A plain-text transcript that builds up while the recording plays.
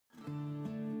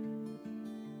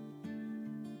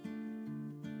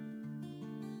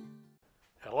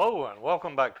Hello and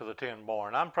welcome back to the Tin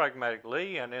Barn. I'm Pragmatic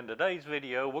Lee, and in today's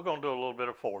video we're going to do a little bit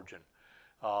of forging.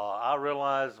 I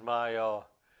realize my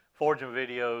forging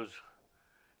videos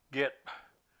get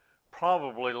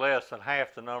probably less than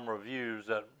half the number of views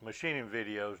that machining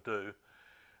videos do,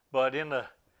 but in a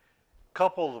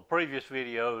couple of the previous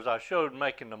videos I showed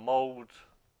making the molds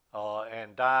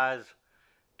and dies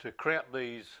to crimp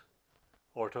these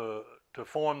or to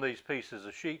form these pieces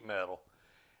of sheet metal.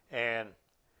 And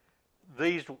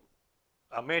these,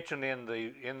 I mentioned in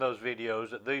those videos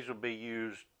that these would be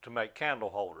used to make candle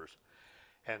holders,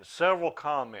 and several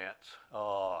comments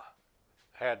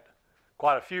had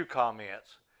quite a few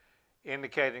comments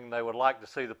indicating they would like to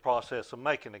see the process of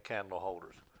making the candle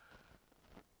holders.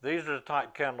 These are the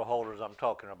type candle holders I'm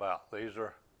talking about. These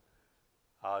are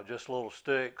just little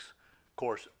sticks. Of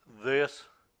course, this,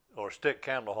 or stick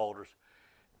candle holders,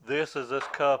 this is this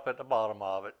cup at the bottom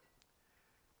of it,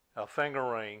 a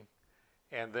finger ring,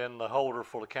 and then the holder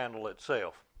for the candle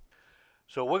itself.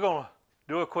 So we're going to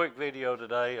do a quick video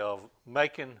today of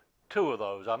making two of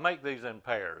those. I make these in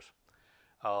pairs.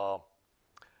 I'm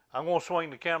going to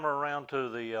swing the camera around to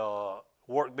the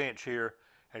workbench here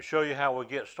and show you how we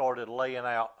get started laying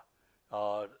out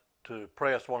to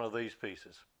press one of these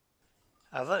pieces.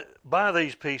 I buy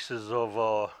these pieces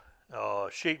of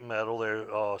sheet metal.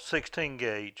 They're 16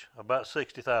 gauge, about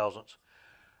 60 thousandths.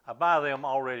 I buy them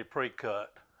already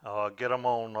pre-cut. Get them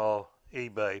on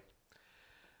eBay.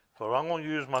 So I'm going to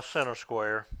use my center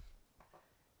square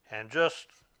and just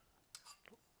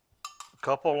a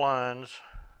couple lines,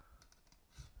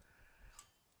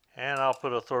 and I'll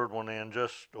put a third one in,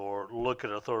 or look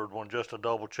at a third one just to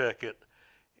double check it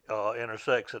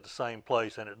intersects at the same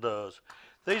place, and it does.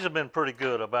 These have been pretty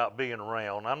good about being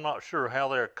round. I'm not sure how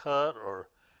they're cut, or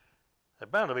they're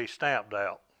bound to be stamped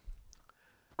out.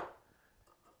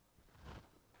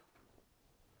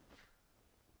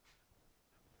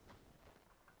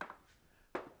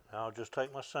 I'll just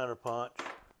take my center punch,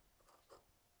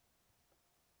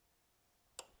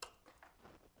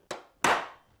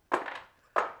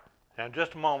 and in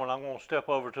just a moment I'm going to step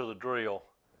over to the drill,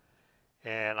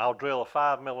 and I'll drill a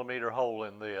 5mm hole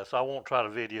in this. I won't try to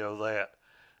video that,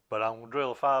 but I'm going to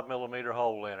drill a 5mm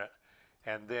hole in it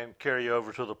and then carry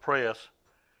over to the press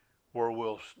where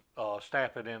we'll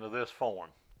stamp it into this form.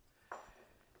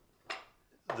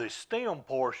 The stem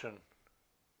portion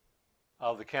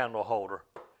of the candle holder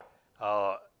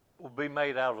will be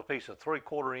made out of a piece of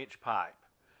 3/4 inch pipe.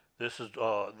 This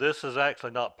is actually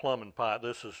not plumbing pipe.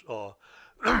 This is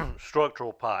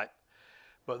structural pipe,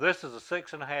 but this is a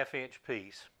 6.5 inch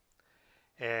piece,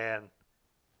 and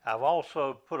I've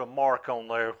also put a mark on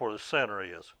there where the center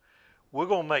is. We're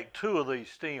going to make two of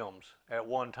these stems at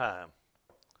one time,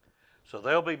 so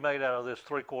they'll be made out of this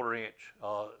 3/4 inch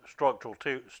structural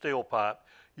steel pipe.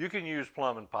 You can use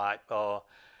plumbing pipe.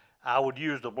 I would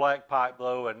use the black pipe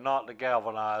though, and not the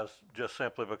galvanized, just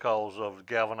simply because of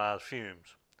galvanized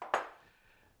fumes.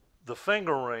 The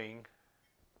finger ring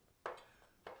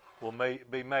will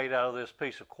be made out of this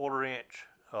piece of 1/4 inch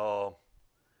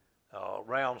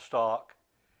round stock.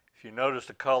 If you notice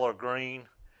the color green,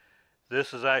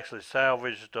 this is actually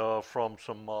salvaged from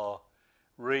some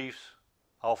reefs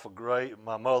off of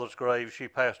my mother's grave. She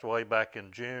passed away back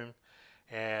in June,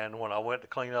 and when I went to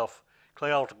clean off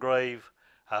the grave,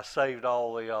 I saved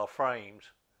all the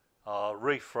frames,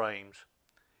 reef frames,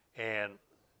 and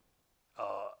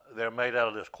they're made out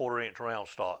of this 1/4 inch round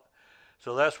stock.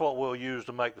 So that's what we'll use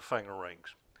to make the finger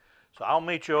rings. So I'll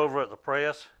meet you over at the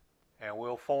press, and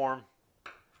we'll form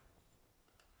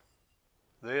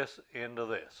this into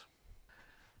this.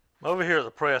 I'm over here at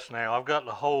the press now. I've got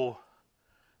the whole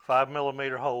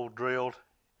 5mm hole drilled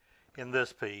in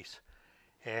this piece,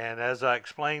 and as I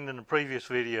explained in the previous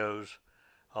videos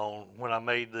on when I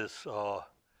made this,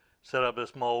 set up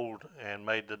this mold and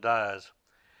made the dies,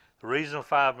 the reason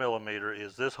 5mm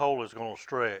is this hole is going to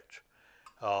stretch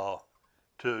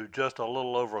to just a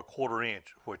little over a 1/4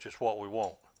 inch, which is what we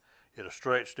want. It'll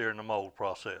stretch during the mold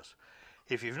process.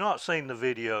 If you've not seen the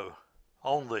video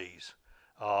on these,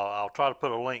 I'll try to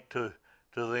put a link to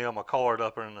them, a card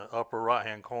up in the upper right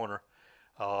hand corner.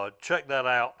 Check that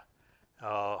out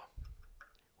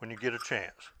when you get a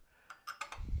chance.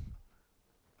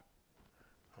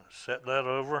 Set that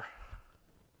over.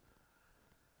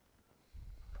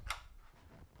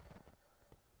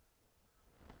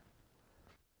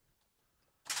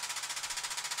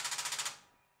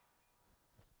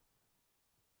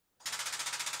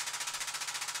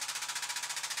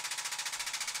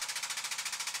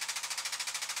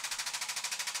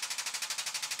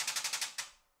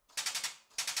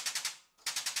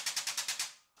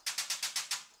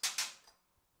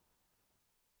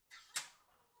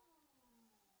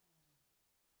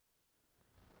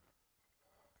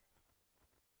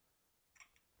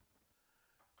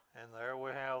 And there we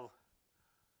have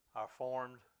our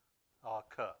formed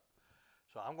cup.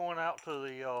 So I'm going out to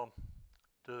the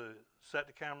to set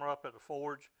the camera up at the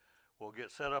forge. We'll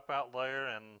get set up out there,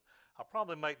 and I'll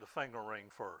probably make the finger ring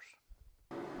first.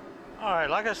 All right,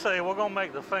 like I say, we're gonna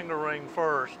make the finger ring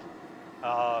first.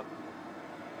 I've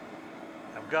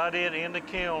got it in the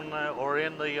kiln or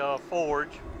in the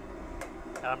forge,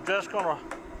 and I'm just gonna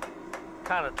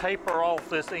kind of taper off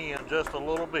this end just a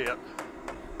little bit.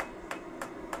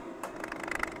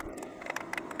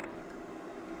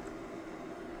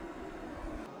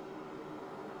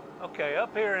 Okay,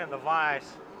 up here in the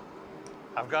vise,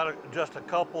 I've got just a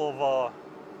couple of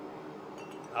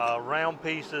round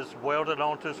pieces welded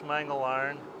onto some angle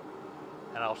iron,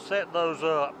 and I'll set those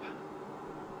up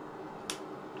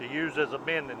to use as a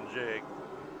bending jig.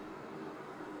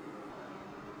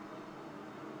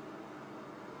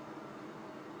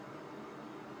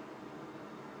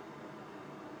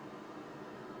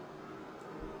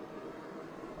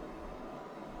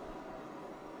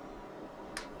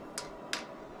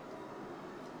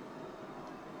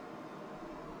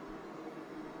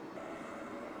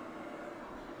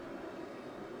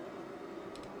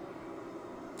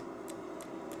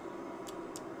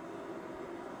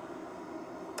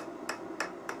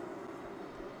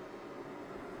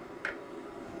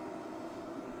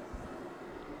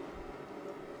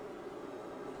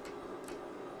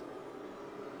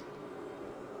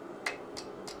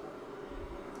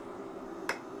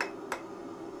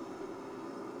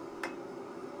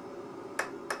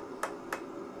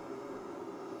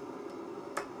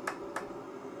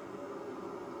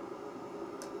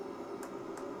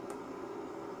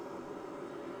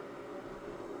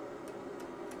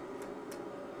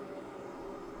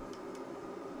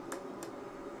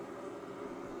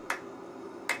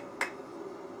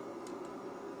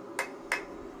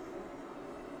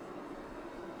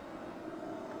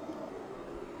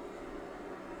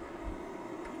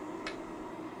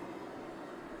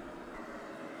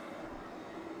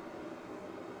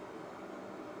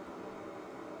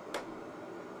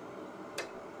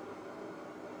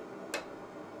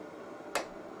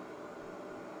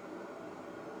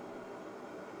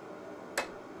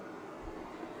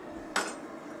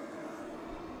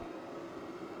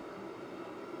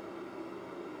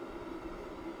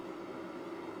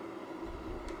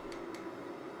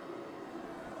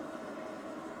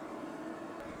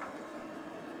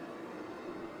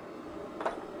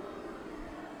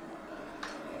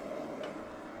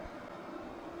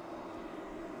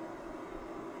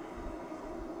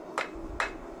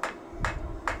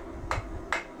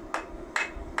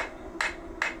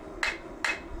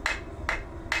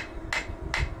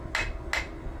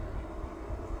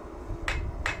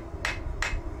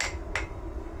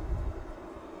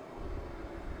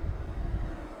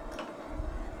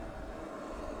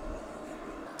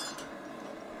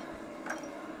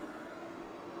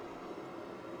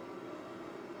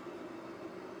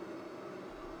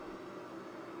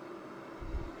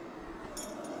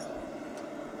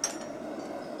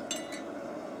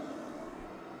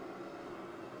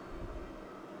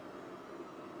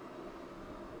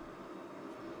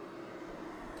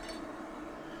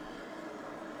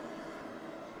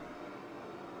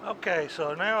 Okay,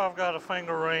 so now I've got a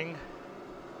finger ring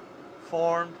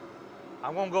formed.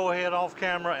 I'm going to go ahead off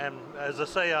camera, and as I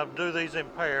say, I do these in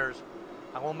pairs.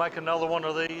 I'm going to make another one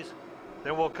of these,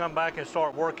 then we'll come back and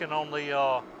start working on the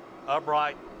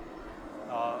upright,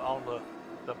 on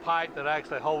the pipe that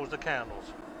actually holds the candles.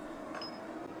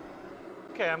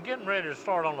 Okay, I'm getting ready to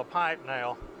start on the pipe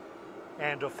now,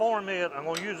 and to form it, I'm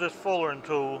going to use this fullering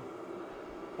tool,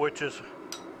 which is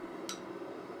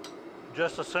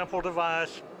just a simple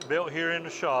device built here in the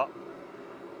shop.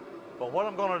 But what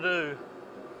I'm going to do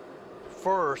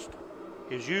first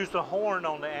is use the horn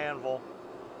on the anvil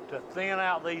to thin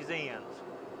out these ends.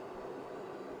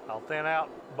 I'll thin out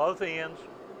both ends,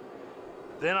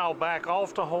 then I'll back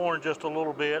off the horn just a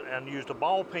little bit and use the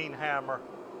ball peen hammer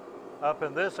up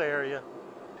in this area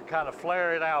to kind of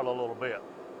flare it out a little bit.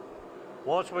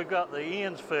 Once we've got the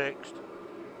ends fixed,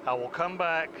 I will come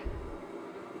back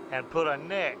and put a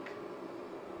neck.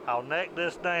 I'll neck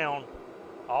this down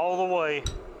all the way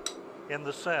in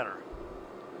the center.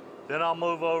 Then I'll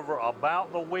move over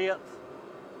about the width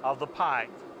of the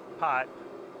pipe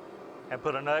and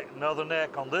put another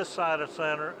neck on this side of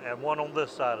center and one on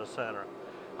this side of center.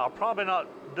 I'll probably not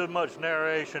do much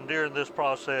narration during this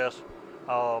process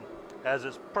as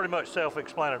it's pretty much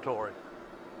self-explanatory.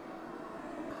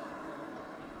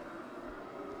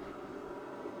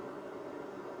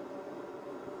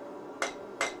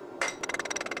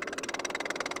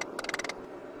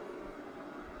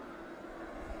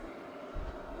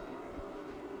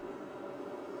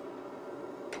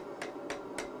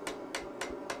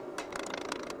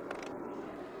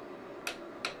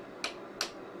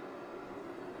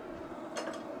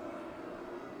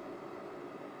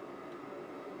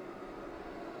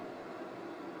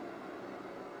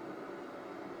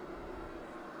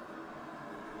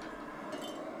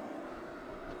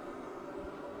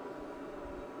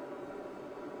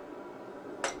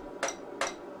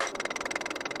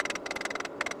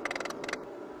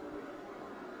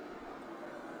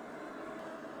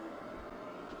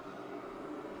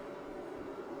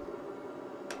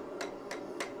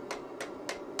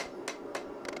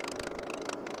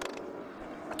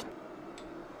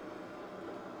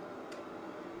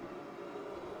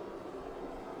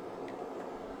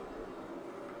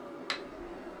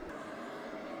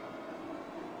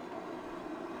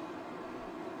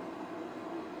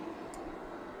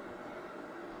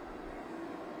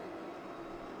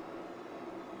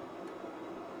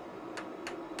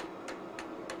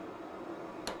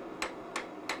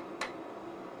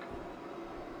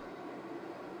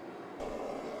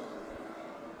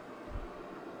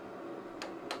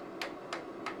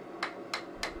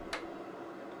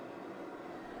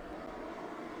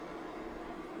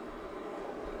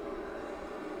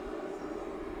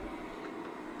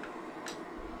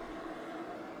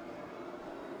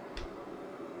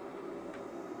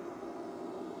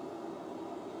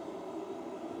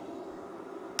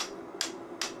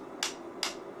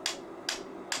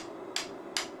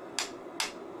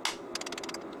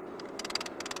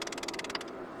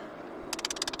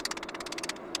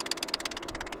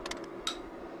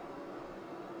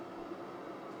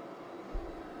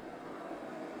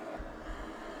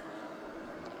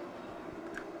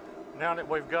 now that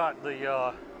we've got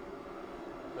the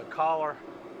collar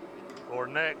or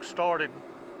neck started,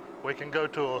 we can go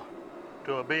to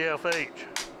a BFH.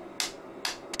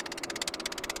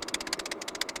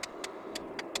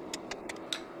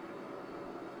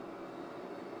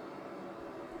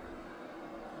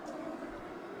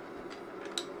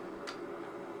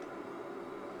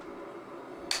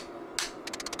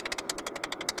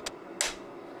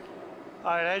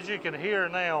 All right, as you can hear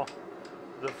now,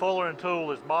 the fullering tool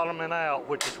is bottoming out,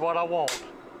 which is what I want.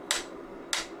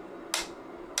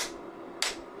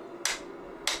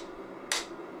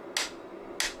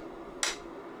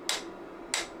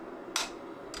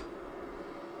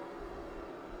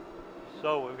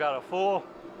 So we've got a full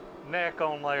neck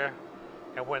on there,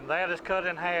 and when that is cut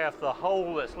in half, the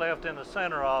hole that's left in the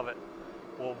center of it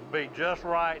will be just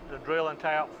right to drill and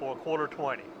tap for a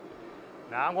 1/4-20.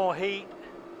 Now I'm going to heat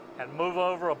and move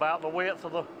over about the width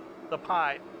of the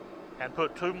pipe and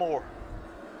put 2 more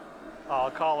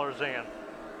collars in,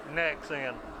 necks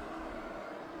in.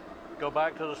 Go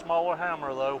back to the smaller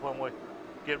hammer though when we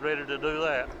get ready to do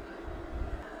that.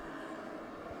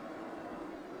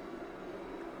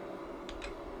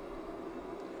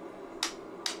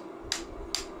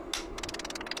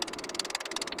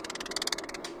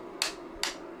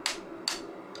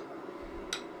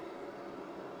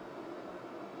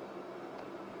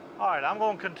 All right, I'm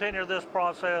going to continue this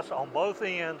process on both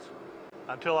ends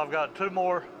until I've got 2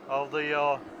 more of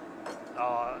the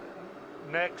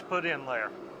necks put in there.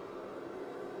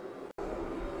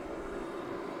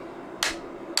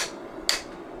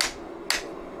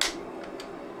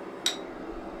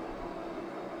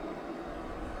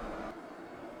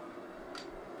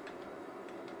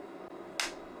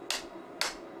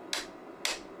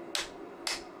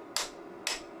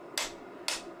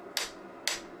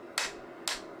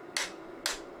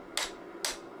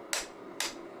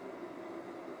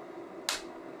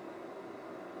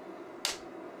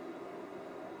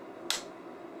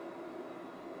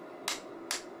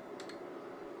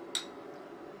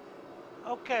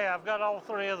 Okay, I've got all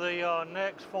 3 of the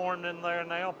necks formed in there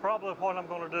now. Probably what I'm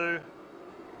going to do,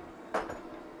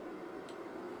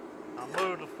 I'll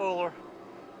move the fuller,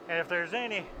 and if there's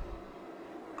any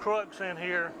crooks in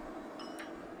here,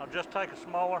 I'll just take a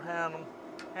smaller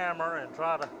hammer and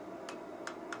try to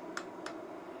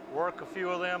work a few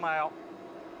of them out.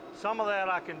 Some of that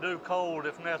I can do cold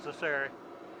if necessary,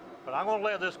 but I'm going to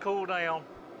let this cool down.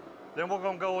 Then we're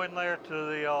going to go in there to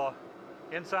the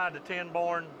inside the tin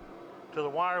barn to the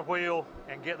wire wheel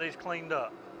and get these cleaned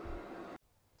up.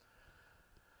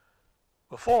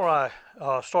 Before I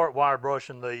start wire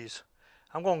brushing these,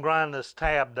 I'm going to grind this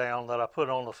tab down that I put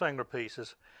on the finger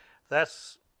pieces. The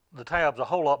tab's a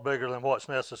whole lot bigger than what's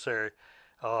necessary.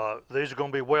 These are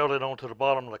going to be welded onto the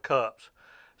bottom of the cups.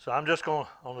 So I'm just going,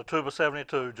 on the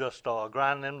 2x72, just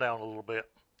grind them down a little bit.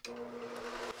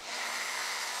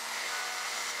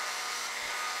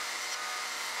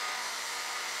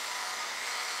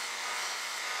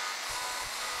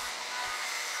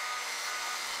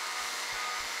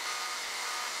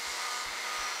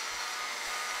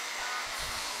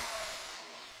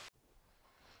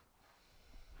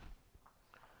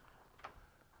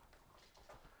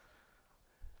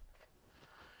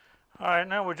 All right,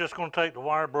 now we're just going to take the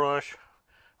wire brush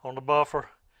on the buffer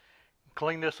and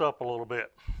clean this up a little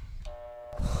bit.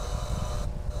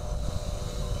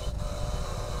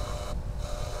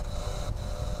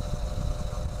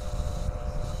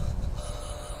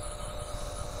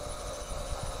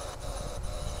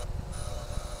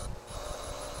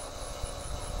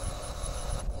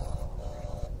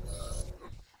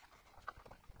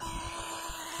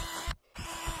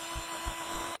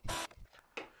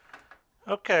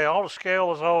 Okay, all the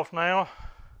scale is off now,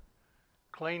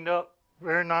 cleaned up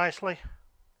very nicely. Of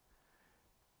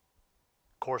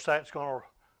course, that's going to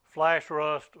flash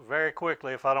rust very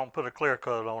quickly if I don't put a clear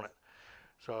coat on it.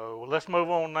 So let's move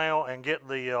on now and get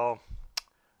the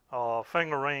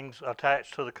finger rings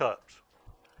attached to the cups.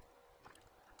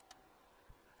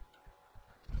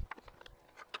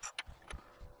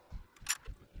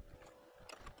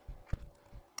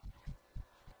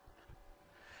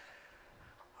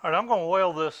 All right, I'm going to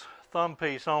weld this thumb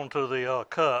piece onto the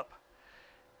cup,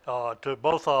 to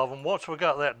both of them. Once we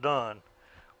got that done,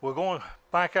 we're going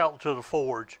back out to the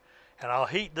forge, and I'll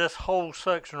heat this whole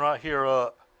section right here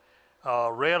up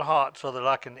red hot so that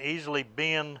I can easily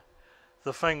bend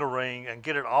the finger ring and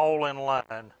get it all in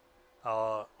line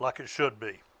like it should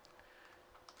be.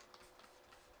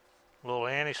 A little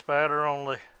anti-spatter on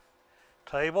the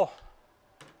table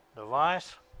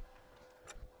device.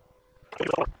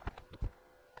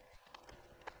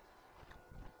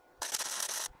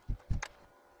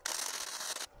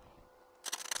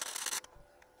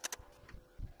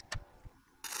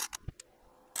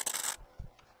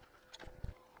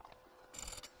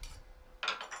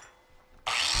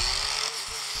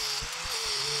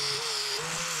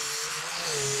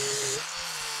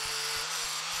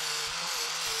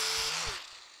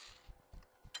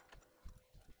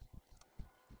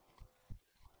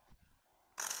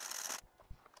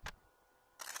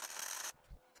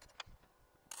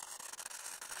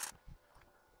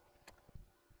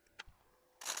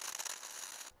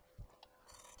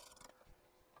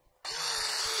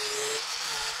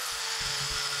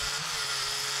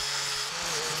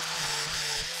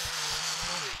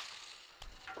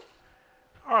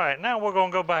 All right, now we're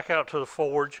going to go back out to the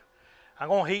forge. I'm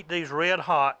going to heat these red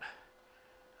hot,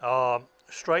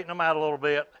 straighten them out a little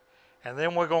bit, and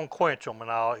then we're going to quench them,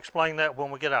 and I'll explain that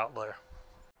when we get out there.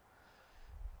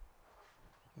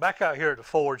 Back out here at the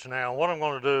forge now, what I'm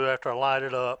going to do after I light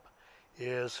it up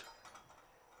is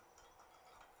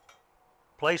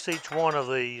place each one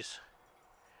of these.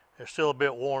 They're still a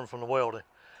bit warm from the welding.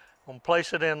 I'm going to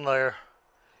place it in there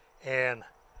and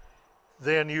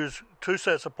then use 2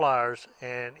 sets of pliers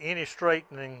and any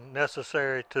straightening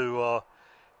necessary to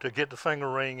get the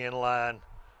finger ring in line.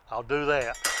 I'll do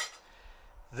that.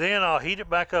 Then I'll heat it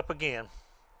back up again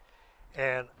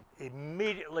and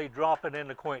immediately drop it in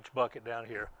the quench bucket down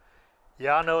here.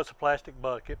 Yeah, I know it's a plastic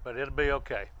bucket, but it'll be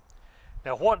okay.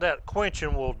 Now what that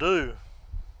quenching will do,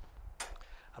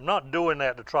 I'm not doing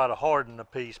that to try to harden the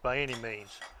piece by any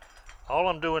means. All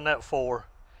I'm doing that for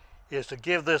is to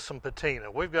give this some patina.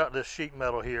 We've got this sheet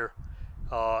metal here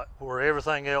where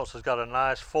everything else has got a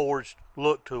nice forged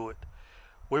look to it.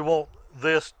 We want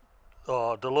this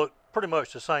to look pretty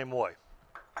much the same way.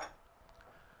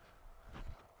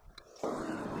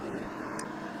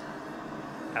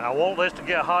 And I want this to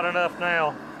get hot enough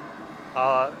now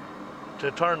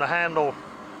to turn the handle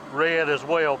red as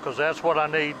well, because that's what I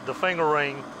need. The finger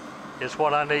ring is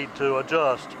what I need to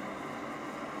adjust.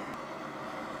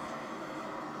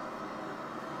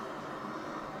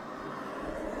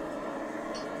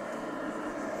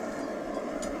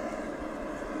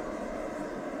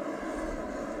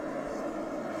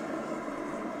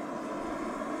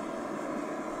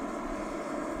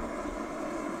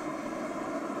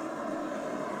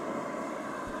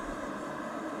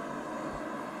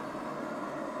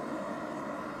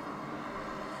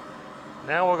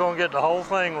 Now we're going to get the whole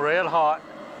thing red hot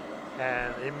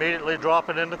and immediately drop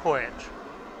it in the quench.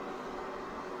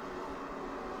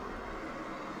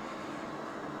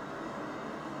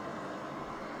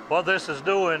 What this is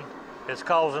doing is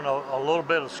causing a little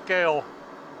bit of scale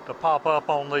to pop up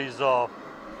on these on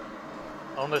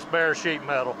this bare sheet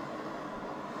metal.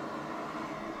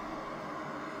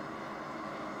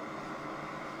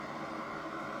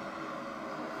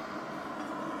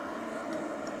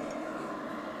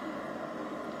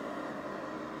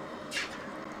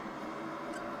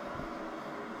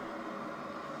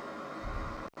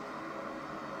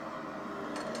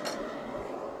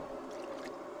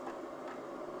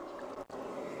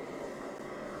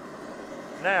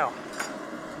 Now,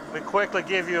 let me quickly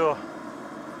give you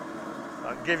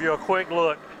a quick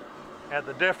look at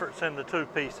the difference in the 2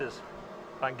 pieces.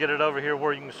 If I can get it over here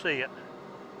where you can see it.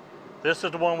 This is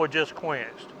the one we just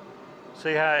quenched.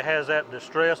 See how it has that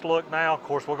distressed look now? Of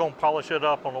course, we're going to polish it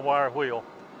up on the wire wheel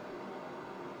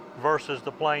versus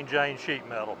the plain Jane sheet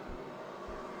metal.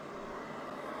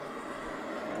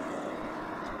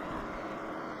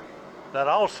 That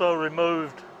also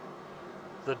removed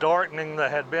the darkening that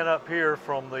had been up here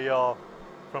from the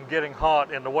from getting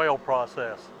hot in the weld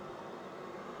process.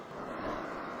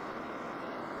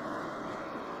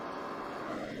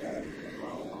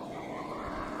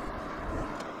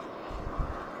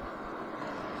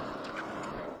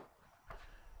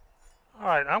 All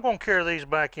right, I'm going to carry these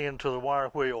back into the wire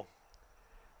wheel,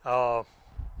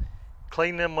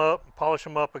 clean them up, polish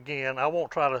them up again. I won't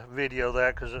try to video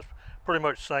that because it's pretty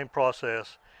much the same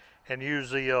process, and use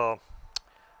the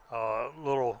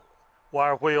little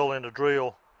wire wheel and the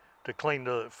drill to clean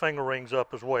the finger rings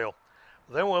up as well.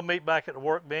 Then we'll meet back at the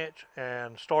workbench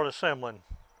and start assembling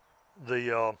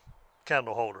the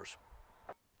candle holders.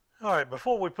 All right,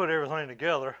 before we put everything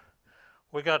together,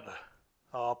 we got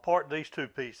to part these 2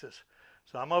 pieces.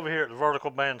 So I'm over here at the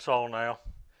vertical bandsaw now,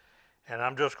 and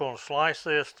I'm just going to slice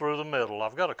this through the middle.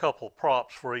 I've got a couple of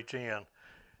props for each end.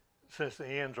 Since the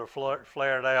ends are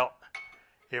flared out,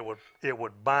 it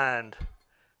would bind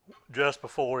just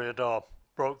before it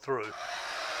broke through.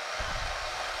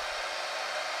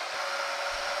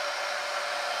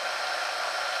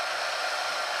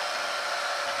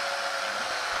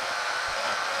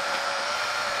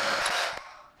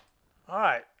 All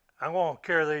right, I'm going to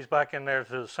carry these back in there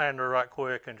to the sander right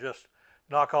quick and just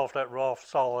knock off that raw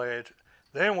saw edge.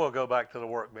 Then we'll go back to the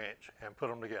workbench and put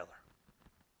them together.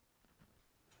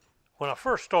 When I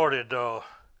first started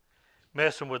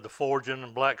messing with the forging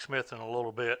and blacksmithing a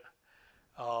little bit,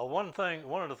 one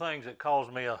of the things that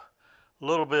caused me a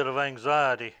little bit of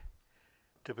anxiety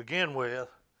to begin with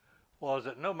was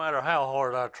that no matter how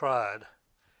hard I tried,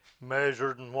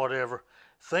 measured and whatever,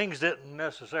 things didn't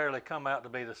necessarily come out to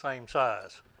be the same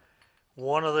size.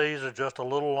 One of these is just a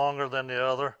little longer than the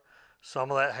other.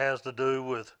 Some of that has to do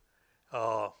with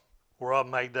where I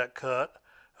made that cut.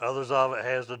 Others of it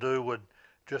has to do with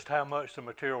just how much the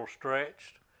material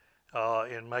stretched.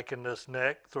 in making this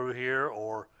neck through here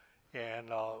or in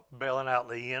bailing out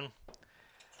the end.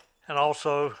 And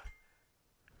also,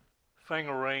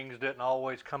 finger rings didn't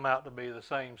always come out to be the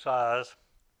same size,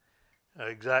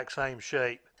 exact same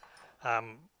shape.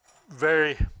 I'm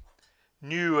very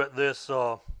new at this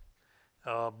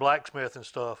blacksmithing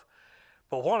stuff,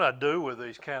 but what I do with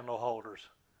these candle holders,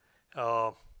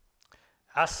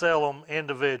 I sell them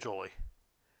individually,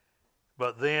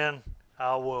 but then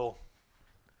I will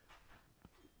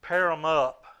pair them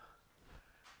up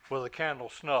with a candle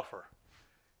snuffer.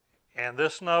 And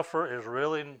this snuffer is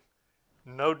really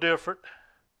no different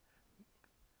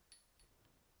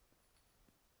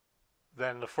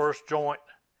than the first joint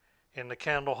in the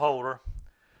candle holder,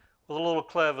 with a little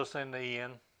clevis in the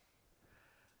end,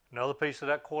 another piece of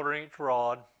that 1/4 inch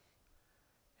rod,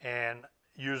 and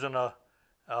using a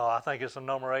I think it's a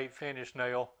number 8 finish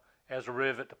nail as a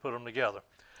rivet to put them together.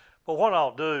 But what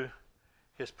I'll do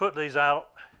is put these out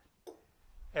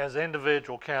as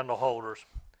individual candle holders,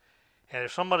 and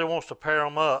if somebody wants to pair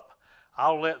them up,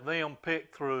 I'll let them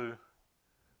pick through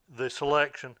the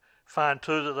selection, find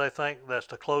 2 that they think that's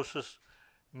the closest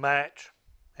match,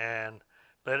 and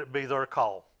let it be their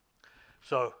call.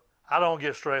 So I don't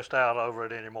get stressed out over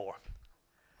it anymore.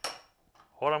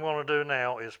 What I'm going to do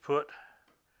now is put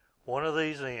one of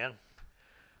these in,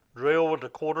 drill with the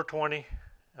 1/4 20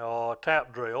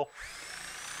 tap drill,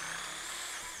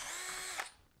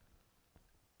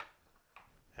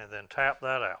 and then tap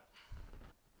that out.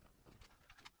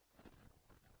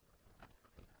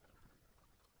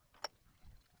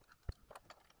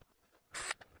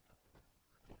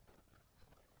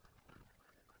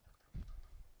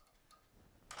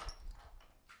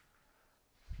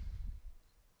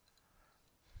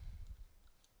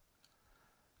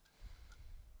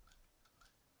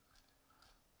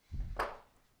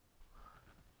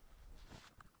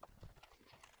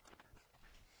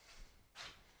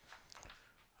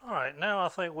 All right, now I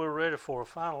think we're ready for a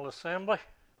final assembly.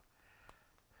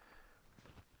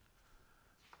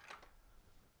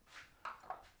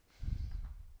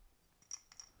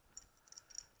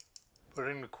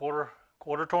 Putting the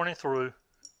 1/4 20 through,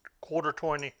 1/4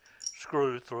 20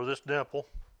 screw through this dimple,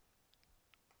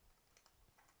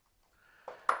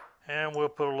 and we'll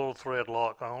put a little thread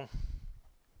lock on.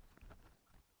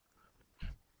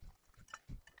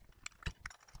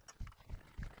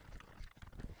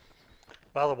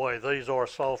 By the way, these are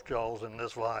soft jaws in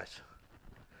this vise.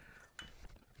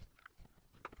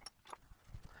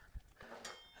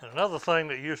 And another thing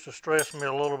that used to stress me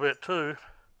a little bit too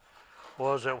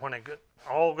was that when it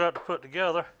all got to put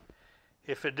together,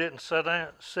 if it didn't set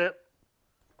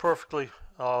perfectly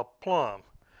plumb.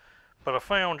 But I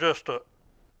found just a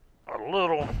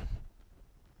little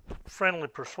friendly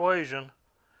persuasion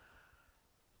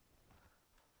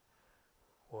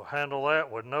will handle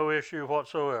that with no issue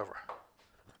whatsoever.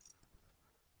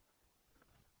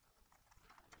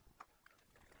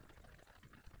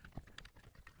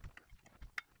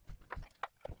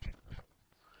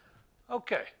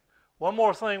 Okay, one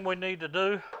more thing we need to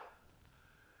do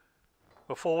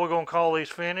before we're going to call these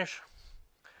finished.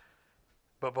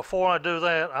 But before I do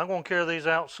that, I'm going to carry these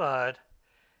outside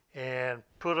and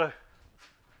put a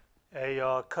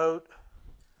coat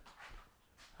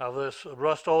of this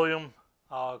Rust-Oleum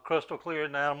crystal clear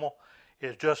enamel.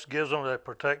 It just gives them a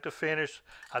protective finish.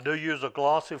 I do use a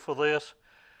glossy for this,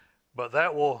 but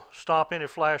that will stop any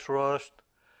flash rust,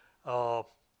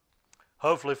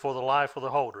 hopefully for the life of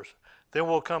the holders. Then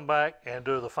we'll come back and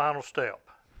do the final step.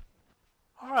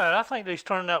 All right, I think these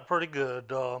turned out pretty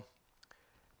good. As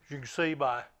you can see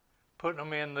by putting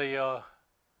them in the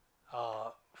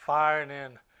fire and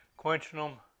then quenching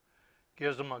them,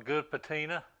 gives them a good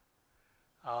patina.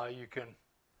 The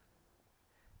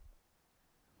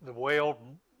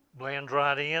weld blends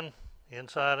right in,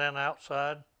 inside and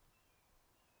outside.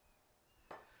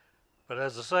 But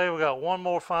as I say, we got one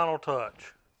more final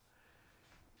touch.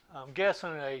 I'm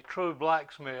guessing a true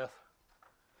blacksmith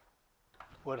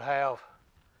would have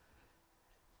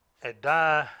a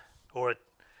die or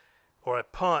a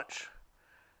punch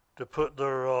to put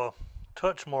their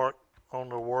touch mark on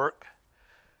their work.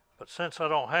 But since I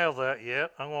don't have that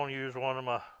yet, I'm going to use one of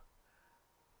my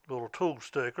little tool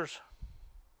stickers.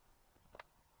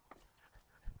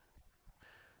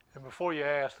 And before you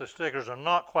ask, the stickers are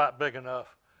not quite big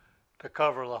enough to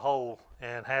cover the hole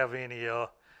and have any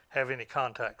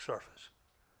contact surface.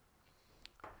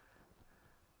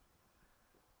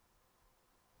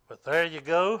 But there you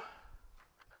go,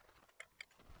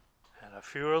 and a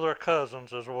few of their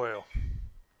cousins as well.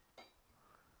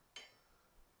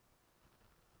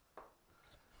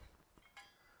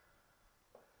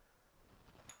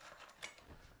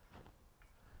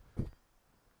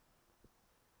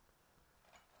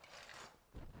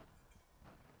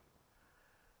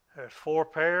 There's 4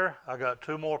 pair. I got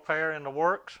 2 more pair in the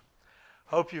works.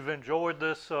 Hope you've enjoyed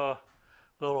this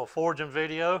little forging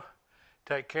video.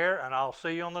 Take care, and I'll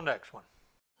see you on the next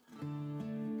one.